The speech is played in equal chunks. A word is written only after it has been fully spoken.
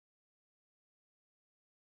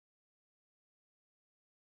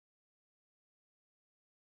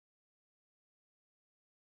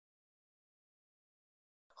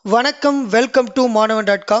வணக்கம் welcome to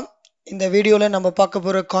மாணவன்.com. இந்த வீடியோவில் நம்ம பார்க்க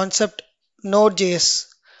போகிற கான்செப்ட் Node.js.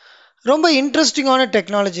 ரொம்ப இன்ட்ரெஸ்டிங்கான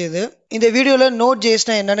டெக்னாலஜி இது. இந்த வீடியோவில்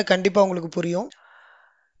Node.jsனா என்னன்னு கண்டிப்பாக உங்களுக்கு புரியும்.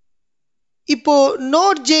 இப்போ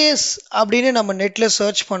Node.js அப்படின்னு நம்ம நெட்டில்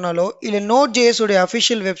சர்ச் பண்ணாலோ இல்லை Node.js உடைய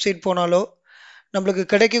அஃபிஷியல் வெப்சைட் போனாலோ நம்மளுக்கு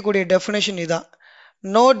கிடைக்கக்கூடிய டெஃபினேஷன் இதான்.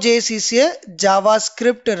 Node.js is a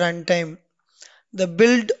JavaScript runtime. The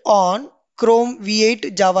build on Chrome V8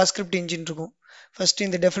 JavaScript engine இருக்கும். ஃபர்ஸ்ட்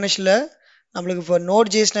இந்த டெஃபினேஷனில் நம்மளுக்கு இப்போ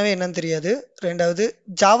Node.jsனாவே என்னன்னு தெரியாது. ரெண்டாவது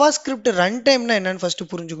JavaScript ரன்டைம்னா என்னன்னு ஃபர்ஸ்ட்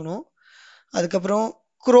புரிஞ்சுக்கணும். அதுக்கப்புறம்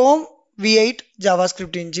Chrome V8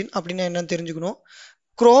 JavaScript engine அப்படின்னா என்னன்னு தெரிஞ்சுக்கணும்.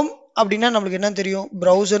 Chrome அப்படின்னா நம்மளுக்கு என்ன தெரியும்,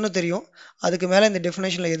 ப்ரௌசர்னு தெரியும். அதுக்கு மேலே இந்த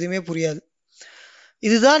டெஃபினேஷனில் எதுவுமே புரியாது.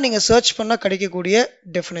 இதுதான் நீங்கள் சர்ச் பண்ணால் கிடைக்கக்கூடிய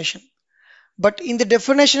டெஃபினேஷன். பட் இந்த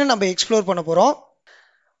டெஃபினேஷனை நம்ம எக்ஸ்ப்ளோர் பண்ண போகிறோம்.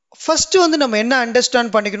 ஃபர்ஸ்ட் நம்ம என்ன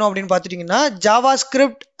அண்டர்ஸ்டாண்ட் பண்ணிக்கணும் அப்படின்னு பார்த்துட்டிங்கன்னா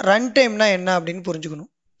ஜாவாஸ்கிரிப்ட் ரன் டைம்னா என்ன அப்படின்னு புரிஞ்சுக்கணும்.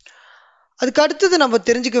 அதுக்கு அடுத்தது நம்ம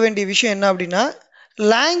தெரிஞ்சுக்க வேண்டிய விஷயம் என்ன அப்படின்னா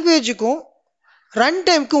லாங்குவேஜுக்கும் ரன்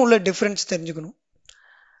டைமுக்கும் உள்ள டிஃப்ரென்ஸ் தெரிஞ்சுக்கணும்.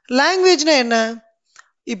 லாங்குவேஜ்னா என்ன?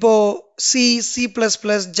 இப்போது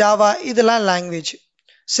C++, ஜாவா இதெல்லாம் லாங்குவேஜ்.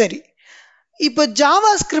 சரி, இப்போ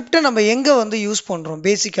ஜாவாஸ்கிரிப்டை நம்ம எங்கே யூஸ் பண்ணுறோம்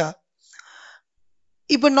பேசிக்காக?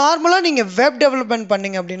 இப்போ நார்மலாக நீங்கள் வெப் டெவலப்மெண்ட்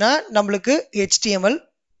பண்ணீங்க அப்படின்னா நம்மளுக்கு HTML,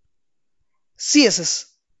 CSS.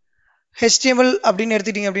 HTML அப்படின்னு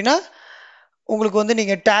எடுத்துக்கிட்டீங்க அப்படின்னா உங்களுக்கு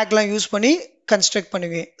நீங்கள் டேக்லாம் யூஸ் பண்ணி கன்ஸ்ட்ரக்ட்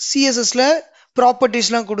பண்ணுவீங்க. CSSல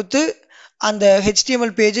ப்ராப்பர்ட்டிஸ்லாம் கொடுத்து அந்த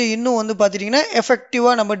HTML பேஜை இன்னும் பார்த்துட்டிங்கன்னா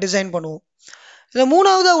எஃபெக்டிவாக நம்ம டிசைன் பண்ணுவோம். இதில்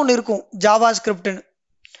மூணாவதாக ஒன்று இருக்கும் ஜாவாஸ்கிரிப்ட்னு.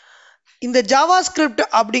 இந்த ஜாவாஸ்கிரிப்ட்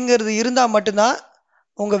அப்படிங்கிறது இருந்தால் மட்டும்தான்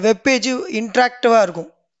உங்கள் வெப்பேஜ் இன்ட்ராக்டிவாக இருக்கும்.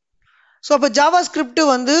 ஸோ அப்போ ஜாவாஸ்கிரிப்ட்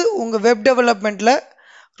உங்கள் வெப் டெவலப்மெண்ட்டில்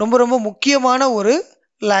ரொம்ப ரொம்ப முக்கியமான ஒரு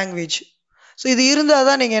லாங்குவேஜ். ஸோ இது இருந்தால்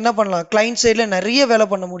தான் நீங்கள் என்ன பண்ணலாம், கிளைண்ட் சைடில் நிறைய வேலை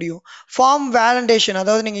பண்ண முடியும். ஃபார்ம் வேலிடேஷன்,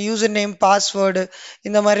 அதாவது நீங்கள் யூசர் நேம், பாஸ்வேர்டு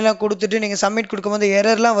இந்த மாதிரிலாம் கொடுத்துட்டு நீங்கள் சப்மிட் கொடுக்கும்போது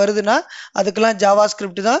எரர்லாம் வருதுன்னா அதுக்கெல்லாம்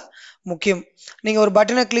ஜாவாஸ்கிரிப்ட் தான் முக்கியம். நீங்கள் ஒரு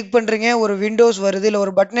பட்டனை கிளிக் பண்ணுறீங்க, ஒரு விண்டோஸ் வருது, இல்லை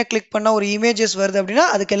ஒரு பட்டனை கிளிக் பண்ணால் ஒரு இமேஜஸ் வருது அப்படின்னா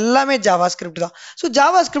அதுக்கு எல்லாமே ஜாவாஸ்கிரிப்ட் தான். ஸோ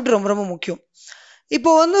ஜாவாஸ்கிரிப்ட் ரொம்ப ரொம்ப முக்கியம்.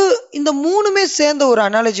 இப்போ இந்த மூணுமே சேர்ந்த ஒரு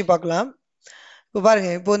அனாலஜி பார்க்கலாம். இப்போ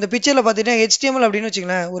பாருங்கள், இப்போ இந்த பிக்சரில் பார்த்தீங்கன்னா HTML அப்படின்னு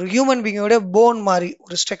வச்சுங்களேன், ஒரு ஹியூமன் பீங்கோட போன் மாதிரி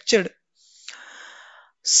ஒரு ஸ்ட்ரக்சர்டு.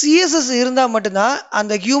 CSS இருந்தால் மட்டும்தான்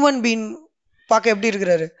அந்த ஹியூமன் பீன் பார்க்க எப்படி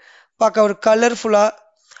இருக்கிறாரு, பார்க்க ஒரு கலர்ஃபுல்லாக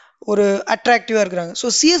ஒரு அட்ராக்டிவாக இருக்கிறாங்க. ஸோ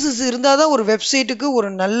CSS இருந்தால் தான் ஒரு வெப்சைட்டுக்கு ஒரு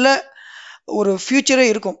நல்ல ஒரு ஃபியூச்சரே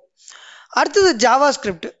இருக்கும். அடுத்தது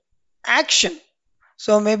ஜாவாஸ்கிரிப்ட் ஆக்ஷன்.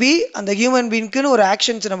 ஸோ மேபி அந்த ஹியூமன் பீனுக்குன்னு ஒரு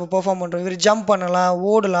ஆக்ஷன்ஸ் நம்ம பெர்ஃபார்ம் பண்ணுறோம். இவர் ஜம்ப் பண்ணலாம்,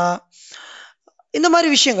 ஓடலாம், இந்த மாதிரி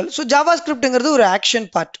விஷயங்கள். ஸோ ஜாவாஸ்கிரிப்டுங்கிறது ஒரு ஆக்ஷன்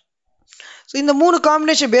பார்ட். ஸோ இந்த மூணு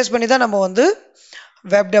காம்பினேஷன் பேஸ் பண்ணி தான் நம்ம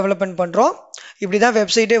வெப் டெவலப்மெண்ட் பண்ணுறோம். இப்படி தான்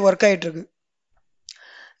வெப்சைட்டே ஒர்க் ஆகிட்டுருக்கு.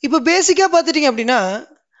 இப்போ பேசிக்காக பார்த்துட்டிங்க அப்படின்னா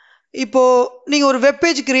இப்போது நீங்கள் ஒரு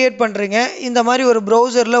வெப்பேஜ் க்ரியேட் பண்ணுறீங்க. இந்த மாதிரி ஒரு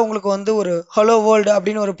ப்ரௌசரில் உங்களுக்கு ஒரு ஹலோ வேர்ல்டு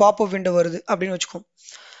அப்படின்னு ஒரு பாப்அப் விண்டோ வருது அப்படின்னு வச்சுக்கோம்.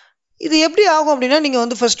 இது எப்படி ஆகும் அப்படின்னா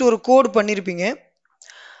நீங்கள் ஃபஸ்ட்டு ஒரு கோட் பண்ணியிருப்பீங்க.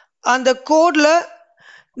 அந்த கோடில்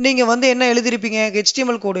நீங்கள் என்ன எழுதியிருப்பீங்க,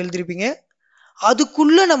 HTML கோடு எழுதியிருப்பீங்க.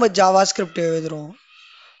 அதுக்குள்ளே நம்ம ஜாவாஸ்கிரிப்ட் எழுதுகிறோம்.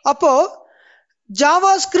 அப்போது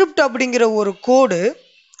ஜாவாஸ்கிரிப்ட் அப்படிங்கிற ஒரு கோடு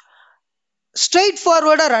ஸ்ட்ரைட்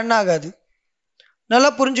ஃபார்வர்டாக ரன் ஆகாது. நல்லா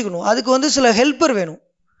புரிஞ்சுக்கணும். அதுக்கு சில ஹெல்ப்பர் வேணும்.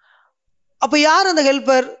 அப்போ யார் அந்த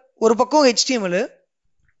ஹெல்ப்பர்? ஒரு பக்கம் HTML,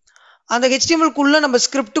 அந்த HTMLக்குள்ளே நம்ம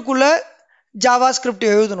ஸ்கிரிப்டுக்குள்ளே ஜாவாஸ்கிரிப்ட்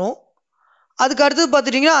எழுதணும். அதுக்கு அடுத்தது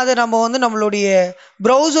பார்த்துட்டிங்கன்னா அதை நம்ம நம்மளுடைய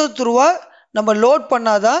ப்ரௌசர் த்ரூவாக நம்ம லோட்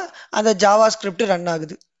பண்ணாதான் அந்த ஜாவாஸ்கிரிப்ட் ரன்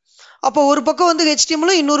ஆகுது. அப்போ ஒரு பக்கம்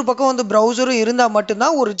HTML, இன்னொரு பக்கம் ப்ரௌசரும் இருந்தால்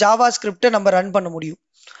மட்டும்தான் ஒரு ஜாவாஸ்கிரிப்டை நம்ம ரன் பண்ண முடியும்.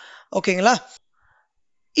 ஓகேங்களா?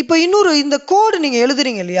 இப்போ இந்த கோடு நீங்கள்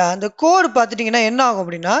எழுதுறீங்க இல்லையா, அந்த கோடு பார்த்துட்டிங்கன்னா என்ன ஆகும்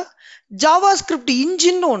அப்படின்னா ஜாவாஸ்கிரிப்ட்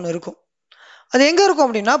இன்ஜின்னு ஒன்று இருக்கும். அது எங்கே இருக்கும்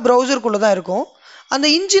அப்படின்னா ப்ரௌசருக்குள்ளே தான் இருக்கும். அந்த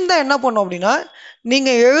இன்ஜின் தான் என்ன பண்ணும் அப்படின்னா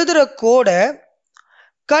நீங்கள் எழுதுகிற கோடை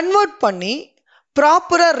கன்வெர்ட் பண்ணி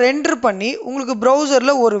ப்ராப்பராக ரெண்டர் பண்ணி உங்களுக்கு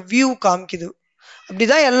ப்ரௌசரில் ஒரு வியூ காமிக்குது. அப்படி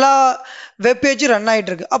தான் எல்லா வெப்பேஜும் ரன் ஆகிட்டு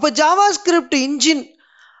இருக்கு. அப்போ ஜாவாஸ்கிரிப்ட் இன்ஜின்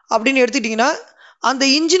அப்படின்னு எடுத்துக்கிட்டிங்கன்னா அந்த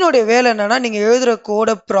இன்ஜினோடைய வேலை என்னென்னா நீங்கள் எழுதுகிற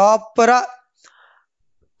கோடை ப்ராப்பராக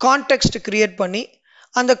கான்டெக்ஸ்ட் கிரியேட் பண்ணி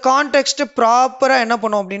அந்த கான்டெக்ஸ்ட்டை ப்ராப்பராக என்ன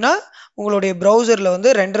பண்ணோம் அப்படின்னா உங்களுடைய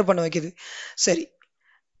ப்ரௌசரில் ரெண்டர் பண்ண வைக்குது. சரி,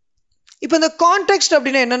 இப்போ இந்த கான்டெக்ஸ்ட்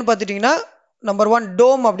அப்படின்னா என்னென்னு பார்த்துட்டிங்கன்னா நம்பர் 1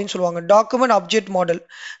 டோம் அப்படின்னு சொல்லுவாங்க, டாக்குமெண்ட் ஆப்ஜெக்ட் மாடல்.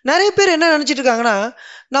 நிறைய பேர் என்ன நினச்சிட்டு இருக்காங்கன்னா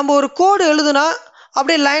நம்ம ஒரு கோடு எழுதுனா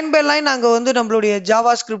அப்படியே லைன் பை லைன் அங்கே நம்மளுடைய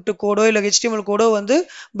ஜாவாஸ்கிரிப்ட் கோடோ இல்லை HTML கோடோ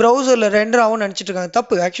ப்ரௌசரில் ரெண்டர் ஆகும்னு நினச்சிட்டு இருக்காங்க.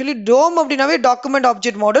 தப்பு. ஆக்சுவலி டோம் அப்படின்னாவே document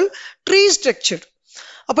object model, tree structure.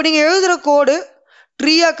 அப்போ நீங்கள் எழுதுகிற கோடு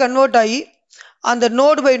ட்ரீயாக கன்வெர்ட் ஆகி அந்த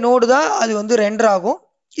நோடு பை நோடு தான் அது ரெண்டர் ஆகும்.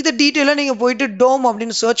 இதை டீட்டெயிலாக நீங்கள் போயிட்டு டோம்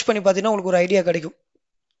அப்படின்னு சர்ச் பண்ணி பார்த்தீங்கன்னா உங்களுக்கு ஒரு ஐடியா கிடைக்கும்.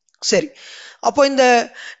 சரி, அப்போ இந்த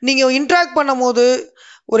நீங்கள் இன்ட்ராக்ட் பண்ணும் போது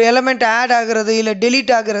ஒரு எலமெண்ட் ஆட் ஆகுறது இல்லை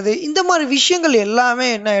டெலீட் ஆகுறது இந்த மாதிரி விஷயங்கள் எல்லாமே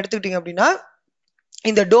என்ன எடுத்துக்கிட்டீங்க அப்படின்னா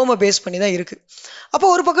இந்த டோமை பேஸ் பண்ணி தான் இருக்கு. அப்போ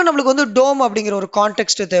ஒரு பக்கம் நம்மளுக்கு வந்து டோம் அப்படிங்கிற ஒரு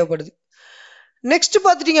கான்டெக்ட் தேவைப்படுது. நெக்ஸ்ட்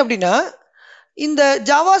பார்த்துட்டீங்க அப்படின்னா இந்த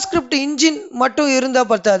ஜாவாஸ்கிரிப்ட் இன்ஜின் மட்டும் இருந்தால்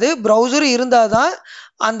பத்தாது, ப்ரௌசரும் இருந்தால் தான்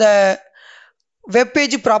அந்த வெப்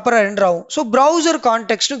பேஜ் ப்ராப்பராக ரெண்டர் ஆகும். ஸோ ப்ரௌசர்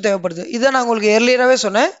கான்டெக்ட்டும் தேவைப்படுது. இதை நான் உங்களுக்கு ஏர்லியராகவே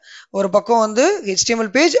சொன்னேன். ஒரு பக்கம் வந்து HTML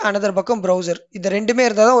பேஜ், அனதர் பக்கம் ப்ரௌசர். இது ரெண்டுமே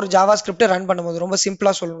இருந்தால் தான் ஒரு ஜாவாஸ்கிரிப்டை ரன் பண்ணும்போது ரொம்ப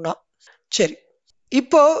சிம்பிளாக சொல்லணும்னா. சரி,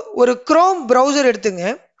 இப்போ ஒரு குரோம் ப்ரௌசர் எடுத்துங்க.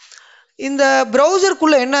 இந்த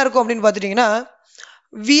ப்ரௌசருக்குள்ளே என்ன இருக்கும் அப்படின்னு பார்த்துட்டிங்கன்னா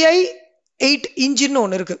vi8 இன்ஜின்னு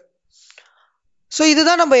ஒன்று இருக்குது. ஸோ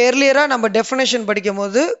இதுதான் நம்ம ஏர்லியராக நம்ம டெஃபினேஷன் படிக்கும்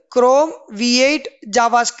போது குரோம் V8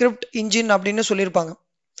 ஜாவாஸ்கிரிப்ட் இன்ஜின் அப்படின்னு சொல்லியிருப்பாங்க.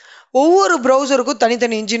 ஒவ்வொரு ப்ரௌசருக்கும்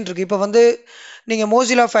தனித்தனி இன்ஜின் இருக்குது. இப்போ வந்து நீங்கள்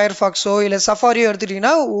மோசிலா ஃபயர்ஃபாக்ஸோ இல்லை சஃபாரியோ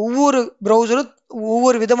எடுத்துட்டிங்கன்னா ஒவ்வொரு ப்ரௌசரும்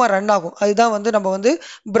ஒவ்வொரு விதமாக ரன் ஆகும். அதுதான் வந்து நம்ம வந்து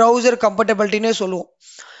ப்ரௌசர் கம்பேட்டபிலிட்டினே சொல்லுவோம்.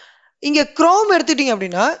 இங்கே குரோம் எடுத்துட்டிங்க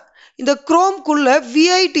அப்படின்னா இந்த குரோம்குள்ளே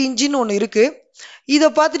V8 இன்ஜின் ஒன்று இருக்குது. இதை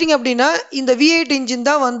பார்த்துட்டிங்க அப்படின்னா இந்த V8 இன்ஜின்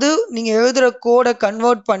தான் வந்து நீங்கள் எழுதுகிற கோடை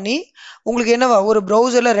கன்வெர்ட் பண்ணி உங்களுக்கு என்னவா ஒரு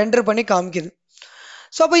ப்ரௌசரில் ரெண்டர் பண்ணி காமிக்குது.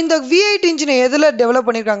 ஸோ அப்போ இந்த V8 இன்ஜினை எதில் டெவலப்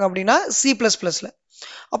பண்ணியிருக்காங்க அப்படின்னா C++ல.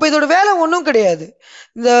 அப்போ இதோட வேலை ஒன்றும் கிடையாது.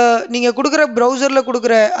 இந்த நீங்கள் கொடுக்குற ப்ரௌசரில்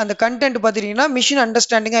கொடுக்குற அந்த கண்டென்ட் பார்த்துட்டிங்கன்னா மிஷின்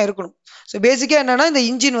அண்டர்ஸ்டாண்டிங்காக இருக்கணும். ஸோ பேசிக்காக என்னென்னா இந்த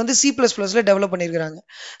இன்ஜின் வந்து C++ல டெவலப் பண்ணியிருக்கிறாங்க.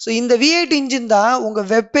 ஸோ இந்த V8 இன்ஜின் தான் உங்கள்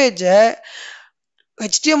வெப்பேஜை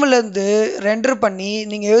HTML-லேருந்து ரெண்டர் பண்ணி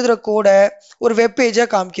நீங்கள் எழுதுகிற கோடை ஒரு வெப்பேஜாக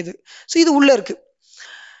காமிக்குது. ஸோ இது உள்ளே இருக்குது.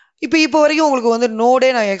 இப்போ வரைக்கும் உங்களுக்கு வந்து நோடே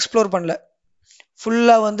நான் எக்ஸ்ப்ளோர் பண்ணல.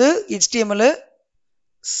 ஃபுல்லாக வந்து HTML,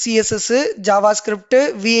 CSS, ஜாவாஸ்கிரிப்ட்,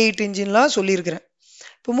 V8 இன்ஜின்லாம் சொல்லியிருக்கிறேன்.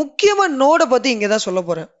 இப்போ முக்கியமாக நோடை பற்றி இங்கே தான் சொல்ல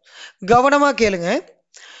போகிறேன். கவனமாக கேளுங்க.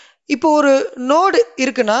 இப்போ ஒரு நோடு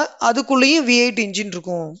இருக்குன்னா அதுக்குள்ளேயும் V8 இன்ஜின்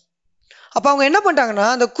இருக்கும். அப்போ அவங்க என்ன பண்ணிட்டாங்கன்னா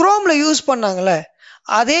அந்த குரோமில் யூஸ் பண்ணாங்கல்ல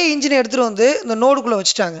அதே இன்ஜினை எடுத்துகிட்டு வந்து இந்த நோடுக்குள்ளே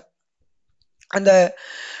வச்சுட்டாங்க. அந்த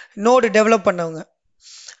நோடு டெவலப் பண்ணவங்க.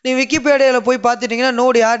 நீங்கள் விக்கிபீடியாவில் போய் பார்த்துட்டிங்கன்னா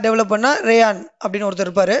நோடு யார் டெவலப் பண்ணால் ரேயான் அப்படின்னு ஒருத்தர்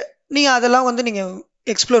இருப்பார். நீங்கள் அதெல்லாம் வந்து நீங்கள்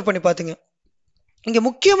எக்ஸ்ப்ளோர் பண்ணி பார்த்தீங்க. இங்கே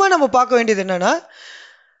முக்கியமாக நம்ம பார்க்க வேண்டியது என்னென்னா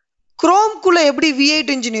குரோம்குள்ளே எப்படி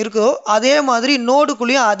V8 இன்ஜின் இருக்கோ அதே மாதிரி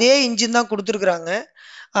நோடுக்குள்ளேயும் அதே இன்ஜின் தான் கொடுத்துருக்குறாங்க.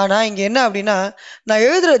 ஆனால் இங்கே என்ன அப்படின்னா நான்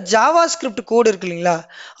எழுதுகிற ஜாவாஸ்கிரிப்ட் கோடு இருக்கு இல்லைங்களா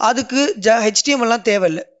அதுக்கு HTML-லாம்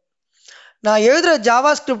தேவையில்லை. நான் எழுதுகிற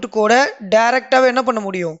ஜாவாஸ்கிரிப்ட் கோடை டைரெக்டாகவே என்ன பண்ண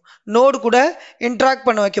முடியும் நோடு கூட இன்ட்ராக்ட்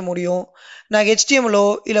பண்ண வைக்க முடியும். நான் HTML-ஓ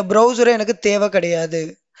இல்லை ப்ரௌசரோ எனக்கு தேவை கிடையாது.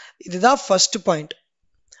 இதுதான் ஃபர்ஸ்ட் பாயிண்ட்.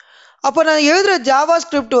 அப்போ நான் எழுதுகிற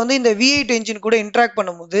ஜாவாஸ்கிரிப்ட் வந்து இந்த V8 இன்ஜின் கூட இன்ட்ராக்ட்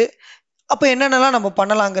பண்ணும்போது அப்போ என்னென்னலாம் நம்ம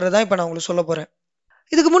பண்ணலாங்கிறது தான் இப்போ நான் உங்களுக்கு சொல்ல போகிறேன்.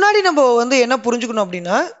 இதுக்கு முன்னாடி நம்ம வந்து என்ன புரிஞ்சுக்கணும்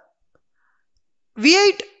அப்படின்னா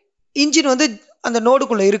V8 இன்ஜின் வந்து அந்த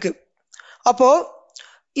நோடுக்குள்ளே இருக்குது. அப்போது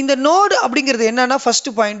இந்த நோடு அப்படிங்கிறது என்னன்னா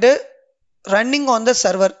first point running on the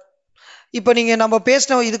server. இப்போ நீங்கள் நம்ம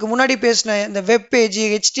பேசின இதுக்கு முன்னாடி பேசின இந்த வெப் பேஜ்,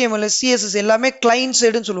 HTML, CSS எல்லாமே கிளைண்ட்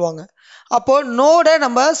சைடுன்னு சொல்லுவாங்க. அப்போது நோடை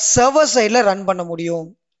நம்ம சர்வர் சைடில் ரன் பண்ண முடியும்.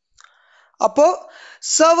 அப்போது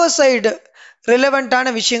சர்வர் சைடு ரிலவெண்ட்டான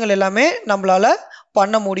விஷயங்கள் எல்லாமே நம்மளால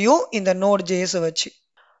பண்ண முடியும் இந்த Node.js வச்சு.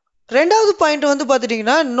 ரெண்டாவது பாயிண்ட் வந்து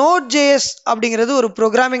பார்த்துட்டிங்கன்னா Node.js அப்படிங்கிறது ஒரு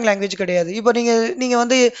ப்ரோக்ராமிங் லாங்குவேஜ் கிடையாது. இப்போ நீங்கள்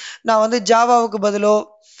வந்து நான் வந்து ஜாவாவுக்கு பதிலோ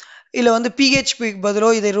இல்லை வந்து PHPக்கு பதிலோ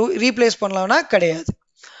இதை ரீப்ளேஸ் பண்ணலாம்னா கிடையாது.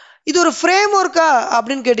 இது ஒரு ஃப்ரேம் ஒர்க்கா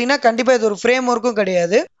அப்படின்னு கேட்டிங்கன்னா கண்டிப்பாக இது ஒரு ஃப்ரேம் ஒர்க்கும்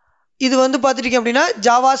கிடையாது. இது வந்து பார்த்துட்டிங்க அப்படின்னா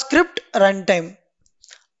ஜாவாஸ்கிரிப்ட் ரன் டைம்.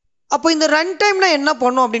 அப்போ இந்த ரன் டைம்னா என்ன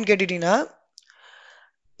பண்ணும் அப்படின்னு கேட்டுட்டிங்கன்னா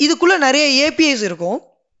இதுக்குள்ளே நிறைய APIs இருக்கும்.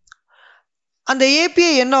 அந்த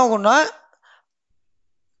API என்ன ஆகும்னா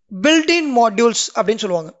பில்ட்-இன் மாடியூல்ஸ் அப்படின்னு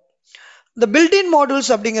சொல்லுவாங்க. இந்த பில்ட்-இன் மாடியூல்ஸ்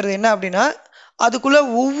அப்படிங்கிறது என்ன அப்படின்னா அதுக்குள்ளே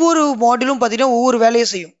ஒவ்வொரு மாடியூலும் பார்த்தீங்கன்னா ஒவ்வொரு வேலையை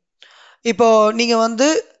செய்யும். இப்போ நீங்கள் வந்து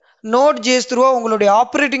Node.js த்ரூவாக உங்களுடைய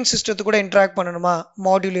ஆப்ரேட்டிங் சிஸ்டத்து கூட இன்ட்ராக்ட் பண்ணணுமா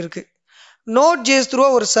மாடியூல் இருக்குது. Node.js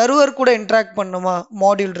த்ரூவாக ஒரு சர்வர் கூட இன்ட்ராக்ட் பண்ணணுமா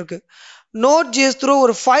மாடியூல் இருக்குது. Node.js த்ரூவாக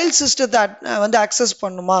ஒரு ஃபைல் சிஸ்டத்தை வந்து அக்சஸ்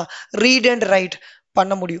பண்ணணுமா ரீட் அண்ட் ரைட்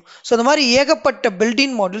பண்ண முடியும். ஸோ இந்த மாதிரி ஏகப்பட்ட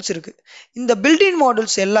பில்ட்-இன் மாடியூல்ஸ் இருக்குது. இந்த பில்ட்-இன்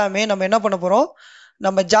மாடியூல்ஸ் எல்லாமே நம்ம என்ன பண்ண போகிறோம்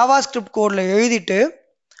நம்ம ஜாவாஸ்கிரிப்ட் கோடில் எழுதிட்டு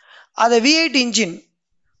அதை V8 இன்ஜின்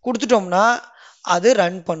கொடுத்துட்டோம்னா அது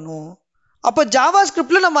ரன் பண்ணும். அப்போ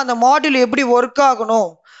ஜாவாஸ்கிரிப்டில் நம்ம அந்த மாடியூல் எப்படி ஒர்க் ஆகணும்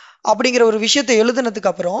அப்படிங்கிற ஒரு விஷயத்தை எழுதுனதுக்கு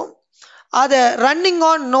அப்புறம் அதை ரன்னிங்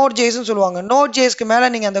ஆன் Node.jsன்னு சொல்லுவாங்க. Node.jsக்கு மேலே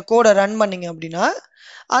நீங்கள் அந்த கோடை ரன் பண்ணீங்க அப்படின்னா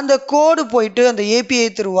அந்த கோடு போயிட்டு அந்த API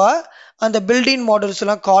த்ரூவா அந்த பில்ட்-இன் மாடியூல்ஸ்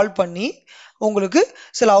எல்லாம் கால் பண்ணி உங்களுக்கு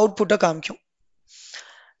சில அவுட்புட்டை காமிக்கும்.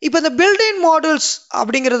 இப்போ இந்த பில்ட்-இன் மாடியூல்ஸ்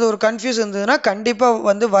அப்படிங்கிறது ஒரு கன்ஃபியூஸ் இருந்ததுன்னா கண்டிப்பாக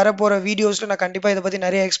வந்து வரப்போகிற வீடியோஸில் நான் கண்டிப்பாக இதை பற்றி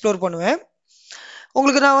நிறைய எக்ஸ்ப்ளோர் பண்ணுவேன்.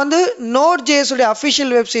 உங்களுக்கு நான் வந்து Node.js உடைய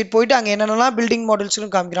அஃபிஷியல் வெப்சைட் போயிட்டு அங்கே என்னென்னலாம் பில்டிங் மாடல்ஸ்னு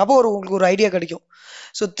காமிக்கிறேன். அப்போ உங்களுக்கு ஒரு ஐடியா கிடைக்கும்.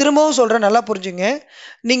 ஸோ திரும்பவும் சொல்கிறேன், நல்லா புரிஞ்சுங்க.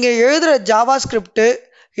 நீங்கள் எழுதுகிற ஜாவா ஸ்கிரிப்ட்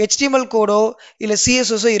HTML கோடோ இல்லை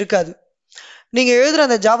CSSஓ இருக்காது. நீங்கள் எழுதுகிற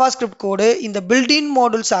அந்த ஜாவா ஸ்கிரிப்ட் கோடு இந்த பில்டிங்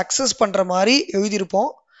மாடல்ஸ் அக்சஸ் பண்ணுற மாதிரி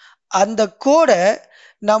எழுதியிருப்போம். அந்த கோடை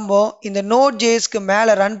நம்ம இந்த Node.jsக்கு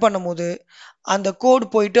மேலே ரன் பண்ணும்போது அந்த கோட்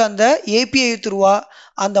போயிட்டு அந்த API த்ரூவா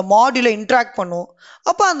அந்த மாடியூலை இன்ட்ராக்ட் பண்ணும்.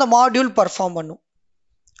 அப்போ அந்த மாடியூல் பர்ஃபார்ம் பண்ணும்.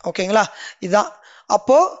 ஓகேங்களா? இதுதான்.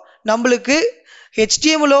 அப்போது நம்மளுக்கு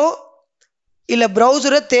HTMLஓ இல்லை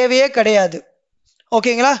ப்ரௌசரோ தேவையே கிடையாது.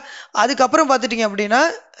 ஓகேங்களா? அதுக்கப்புறம் பார்த்துட்டிங்க அப்படின்னா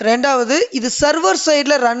ரெண்டாவது, இது சர்வர்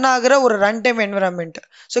சைடில் ரன் ஆகிற ஒரு run time environment.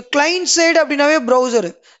 So client side அப்படின்னாவே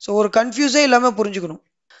ப்ரௌசரு. ஸோ ஒரு கன்ஃபியூஸே இல்லாமல் புரிஞ்சுக்கணும்.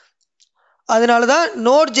 அதனால தான்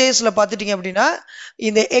Node.jsல பார்த்துட்டிங்க அப்படின்னா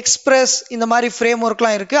இந்த எக்ஸ்பிரஸ் இந்த மாதிரி ஃப்ரேம்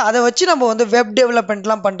ஒர்க்லாம் இருக்குது. அதை வச்சு நம்ம வந்து வெப்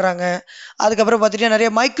டெவலப்மெண்ட்லாம் பண்ணுறாங்க. அதுக்கப்புறம் பார்த்துட்டிங்கன்னா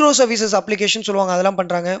நிறைய மைக்ரோ சர்வீசஸ் அப்ளிகேஷன் சொல்லுவாங்க, அதெல்லாம்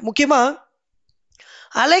பண்ணுறாங்க. முக்கியமாக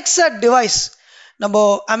அலெக்சா டிவைஸ் நம்ம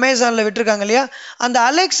அமேசானில் விட்டுருக்காங்க இல்லையா, அந்த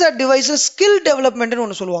அலெக்சா டிவைஸை ஸ்கில் டெவலப்மெண்ட்னு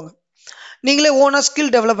ஒன்று சொல்லுவாங்க. நீங்களே ஓனாக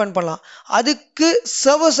ஸ்கில் டெவலப்மெண்ட் பண்ணலாம். அதுக்கு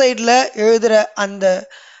சர்வர் சைடில் எழுதுகிற அந்த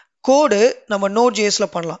கோடு நம்ம Node.jsல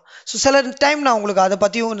பண்ணலாம். ஸோ சில டைம் நான் உங்களுக்கு அதை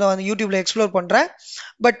பற்றியும் நான் யூடியூப்ல எக்ஸ்ப்ளோர் பண்ணுறேன்.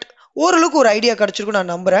 பட் ஓரளவுக்கு ஒரு ஐடியா கிடச்சிருக்கும்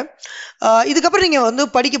நான் நம்புகிறேன். இதுக்கப்புறம் நீங்கள் வந்து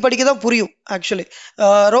படிக்க தான் புரியும். ஆக்சுவலி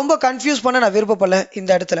ரொம்ப கன்ஃபியூஸ் பண்ண நான் விருப்பப்படல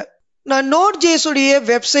இந்த இடத்துல. நான் Node.js உடைய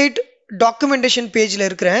வெப்சைட் டாக்குமெண்டேஷன் பேஜில்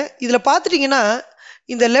இருக்கிறேன். இதில் பார்த்துட்டிங்கன்னா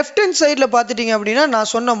இந்த லெஃப்ட் ஹேண்ட் சைடில் பார்த்துட்டிங்க அப்படின்னா நான்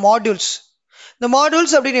சொன்ன மாடியூல்ஸ், இந்த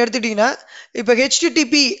மாடியூல்ஸ் அப்படின்னு எடுத்துட்டிங்கன்னா இப்போ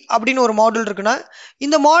HTTP அப்படின்னு ஒரு மாடியூல் இருக்குன்னா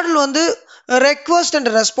இந்த மாடியூல் வந்து ரெக்வஸ்ட் அண்ட்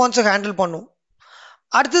ரெஸ்பான்ஸை ஹேண்டில் பண்ணும்.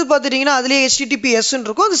 அடுத்தது பார்த்துட்டிங்கன்னா அதுலேயே HTTPSன்னு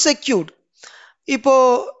இருக்கும், அது செக்யூர்ட்.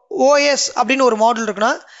 இப்போது OS அப்படின்னு ஒரு மாடியூல்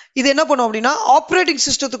இருக்குன்னா இது என்ன பண்ணும் அப்படின்னா ஆப்ரேட்டிங்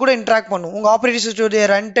சிஸ்டத்து கூட இன்ட்ராக்ட் பண்ணும். உங்கள் ஆப்ரேட்டிங் சிஸ்டத்துடைய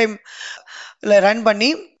ரன் டைம் ரன் பண்ணி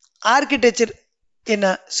ஆர்கிடெக்சர் என்ன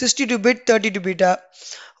 62 பிட் 32 பிட்டா,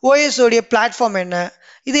 OS உடைய பிளாட்ஃபார்ம் என்ன,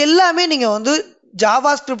 இது எல்லாமே நீங்கள் வந்து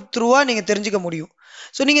ஜாவா ஸ்கிரிப்ட் த்ரூவாக நீங்கள் தெரிஞ்சுக்க முடியும்.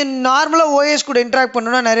 ஸோ நீங்கள் நார்மலாக OS கூட இன்ட்ராக்ட்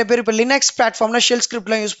பண்ணணும்னா நிறைய பேர் இப்போ லினக்ஸ் பிளாட்ஃபார்ம்னா ஷெல்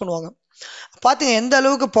ஸ்கிரிப்ட்லாம் யூஸ் பண்ணுவாங்க. பார்த்துங்க எந்த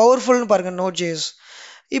அளவுக்கு பவர்ஃபுல்னு பாருங்கள் Node.js.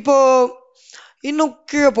 இப்போது இன்னும்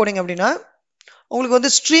கீழே போனீங்க அப்படின்னா உங்களுக்கு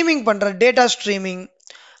வந்து ஸ்ட்ரீமிங் பண்ணுற டேட்டா ஸ்ட்ரீமிங்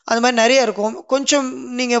அது மாதிரி நிறைய இருக்கும். கொஞ்சம்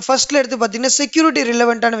நீங்கள் ஃபர்ஸ்ட்டில் எடுத்து பார்த்தீங்கன்னா செக்யூரிட்டி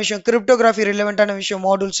ரிலவெண்ட்டான விஷயம், கிரிப்டோகிராஃபி ரிலவெண்ட்டான விஷயம்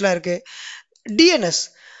மாடியூல்ஸ்லாம் இருக்குது. DNS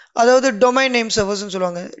அதாவது டொமைன் நேம் சர்வர்ஸ்ன்னு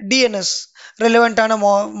சொல்லுவாங்க, DNS ரிலவெண்ட்டான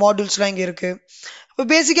மாடியூல்ஸ்லாம் இங்கே இருக்குது. இப்போ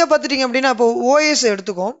பேசிக்காக பார்த்துட்டிங்க அப்படின்னா இப்போ OS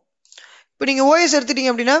எடுத்துக்கோம். இப்போ நீங்கள் OS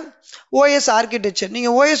எடுத்துட்டிங்க அப்படின்னா OS ஆர்கிடெக்சர்,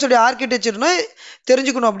 நீங்கள் OS உடைய ஆர்கிடெக்சர்னு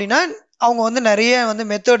தெரிஞ்சுக்கணும் அப்படின்னா அவங்க வந்து நிறைய வந்து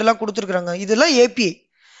மெத்தட்லாம் கொடுத்துருக்குறாங்க. இதெல்லாம் API.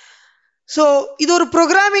 ஸோ இது ஒரு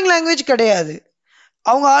ப்ரோக்ராமிங் லாங்குவேஜ் கிடையாது.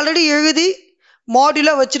 அவங்க ஆல்ரெடி எழுதி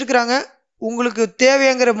மாடியூலாக வச்சுருக்குறாங்க. உங்களுக்கு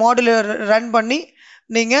தேவைங்கிற மாடியூலை ரன் பண்ணி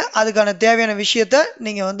நீங்கள் அதுக்கான தேவையான விஷயத்த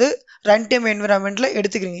நீங்கள் வந்து ரன் டைம் என்விரான்மெண்ட்டில்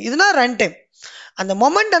எடுத்துக்கிறீங்க. இதுதான் ரன் டைம். அந்த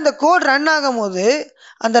மொமெண்ட் அந்த கோட் ரன் ஆகும் போது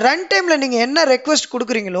அந்த ரன் டைமில் நீங்கள் என்ன ரெக்வஸ்ட்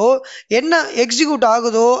கொடுக்குறீங்களோ, என்ன எக்ஸிக்யூட்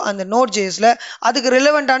ஆகுதோ அந்த Node.jsல அதுக்கு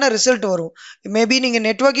ரிலவெண்ட்டான ரிசல்ட் வரும். மேபி நீங்கள்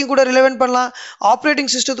நெட்வொர்க்கிங் கூட ரிலவெண்ட் பண்ணலாம்,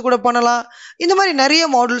 ஆப்ரேட்டிங் சிஸ்டத்துக்கு கூட பண்ணலாம். இந்த மாதிரி நிறைய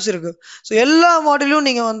மாடியூல்ஸ் இருக்குது. ஸோ எல்லா மாடியூலும்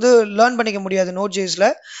நீங்கள் வந்து லேர்ன் பண்ணிக்க முடியாது Node.jsல.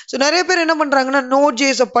 ஸோ நிறைய பேர் என்ன பண்ணுறாங்கன்னா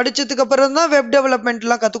Node.jsஐ படித்ததுக்கு அப்புறம் தான் வெப்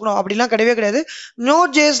டெவலப்மெண்ட்லாம் கற்றுக்கணும், அப்படிலாம் கிடையவே கிடையாது.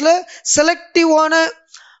 Node.jsல செலக்டிவான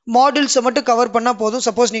மாடியூல்ஸை மட்டும் கவர் பண்ணால் போதும்.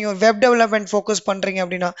 சப்போஸ் நீங்கள் வெப் டெவலப்மெண்ட் ஃபோக்கஸ் பண்ணுறீங்க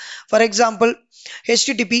அப்படின்னா, for example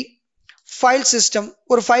HTTP file system,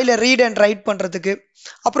 ஒரு ஃபைலை ரீட் அண்ட் ரைட் பண்ணுறதுக்கு,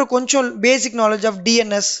 அப்புறம் கொஞ்சம் பேசிக் நாலேஜ் ஆஃப்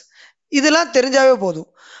DNS இதெல்லாம் தெரிஞ்சாவே போதும்.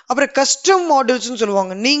 அப்புறம் கஸ்டம் மாடியூல்ஸ்னு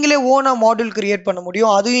சொல்லுவாங்க, நீங்களே ஓனாக மாடியூல் கிரியேட் பண்ண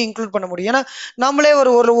முடியும், அதையும் இன்க்ளூட் பண்ண முடியும். ஏன்னா நம்மளே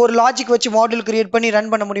ஒரு லாஜிக் வச்சு மாடியூல் கிரியேட் பண்ணி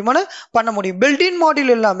ரன் பண்ண முடியுமான்னு பண்ண முடியும். பில்டின்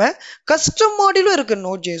மாடியூல் இல்லாமல் கஸ்டம் மாடியூலும் இருக்குது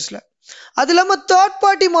Node.jsல. அது இல்லாமல் தேர்ட்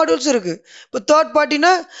பார்ட்டி மாடியூல்ஸ் இருக்குது. இப்போ தேர்ட்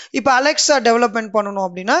பார்ட்டினா இப்போ அலெக்சா டெவலப்மெண்ட் பண்ணணும்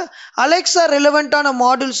அப்படின்னா அலெக்சா ரிலவெண்ட்டான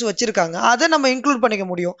மாடியூல்ஸ் வச்சுருக்காங்க, அதை நம்ம இன்க்ளூட் பண்ணிக்க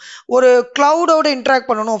முடியும். ஒரு க்ளவுடோட இன்ட்ராக்ட்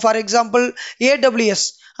பண்ணணும், for example AWS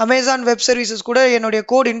Amazon web services கூட என்னுடைய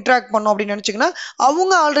கோட் இன்ட்ராக்ட் பண்ணணும் அப்படின்னு நினச்சிங்கன்னா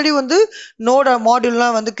அவங்க ஆல்ரெடி வந்து நோட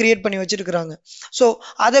மாடியூல்லாம் வந்து கிரியேட் பண்ணி வச்சுருக்குறாங்க. ஸோ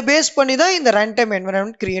அதை பேஸ் பண்ணி தான் இந்த ரன் டைம்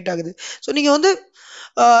என்விரான்மெண்ட் கிரியேட் ஆகுது. ஸோ நீங்கள் வந்து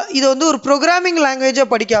இதை வந்து ஒரு ப்ரோக்ராமிங் லாங்குவேஜாக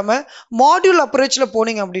படிக்காமல் மாடியூல் அப்ரோச்சில்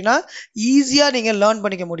போனீங்க அப்படின்னா ஈஸியாக நீங்கள் லேர்ன்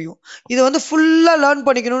பண்ணிக்க முடியும். இதை வந்து ஃபுல்லாக லேர்ன்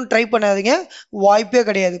பண்ணிக்கணும்னு ட்ரை பண்ணாதீங்க, வாய்ப்பே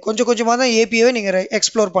கிடையாது. கொஞ்சம் கொஞ்சமாக தான் APIயை நீங்கள்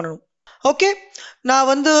எக்ஸ்ப்ளோர் பண்ணணும். ஓகே, நான்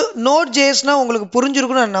வந்து Node.jsனால் உங்களுக்கு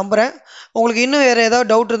புரிஞ்சிருக்குன்னு நான் நம்புகிறேன். உங்களுக்கு இன்னும் வேறு ஏதாவது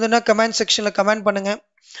டவுட் இருந்ததுன்னா கமெண்ட் செக்ஷனில் கமெண்ட் பண்ணுங்கள்.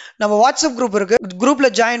 நம்ம வாட்ஸ்அப் குரூப் இருக்கு, குரூப்ல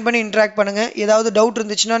ஜாயின் பண்ணி இன்டராக்ட் பண்ணுங்க. ஏதாவது டவுட்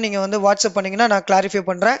இருந்துச்சுன்னா நீங்க வந்து வாட்ஸ்அப் பண்ணீங்கன்னா நான் கிளாரிஃபை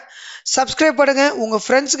பண்றேன். சப்ஸ்கிரைப் பண்ணுங்க, உங்க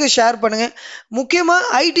ஃப்ரெண்ட்ஸுக்கு ஷேர் பண்ணுங்க. முக்கியமா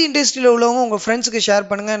ஐடி இண்டஸ்ட்ரியில உள்ளவங்க உங்க ஃப்ரெண்ட்ஸுக்கு ஷேர்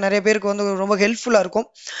பண்ணுங்க. நிறைய பேருக்கு வந்து ரொம்ப ஹெல்ப்ஃபுல்லா இருக்கும்.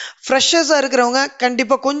 ஃப்ரெஷர்ஸா இருக்கிறவங்க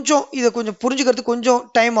கண்டிப்பா கொஞ்சம் இதை கொஞ்சம் புரிஞ்சுக்கிறதுக்கு கொஞ்சம்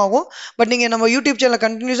டைம் ஆகும். பட் நீங்க நம்ம யூடியூப் சேனலை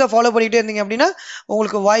கண்டினியூஸா ஃபாலோ பண்ணிட்டே இருந்தீங்க அப்படின்னா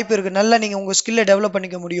உங்களுக்கு வாய்ப்பு இருக்கு, நல்லா நீங்க உங்க ஸ்கில்லை டெவலப்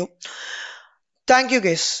பண்ணிக்க முடியும். Thank you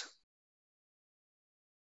guys.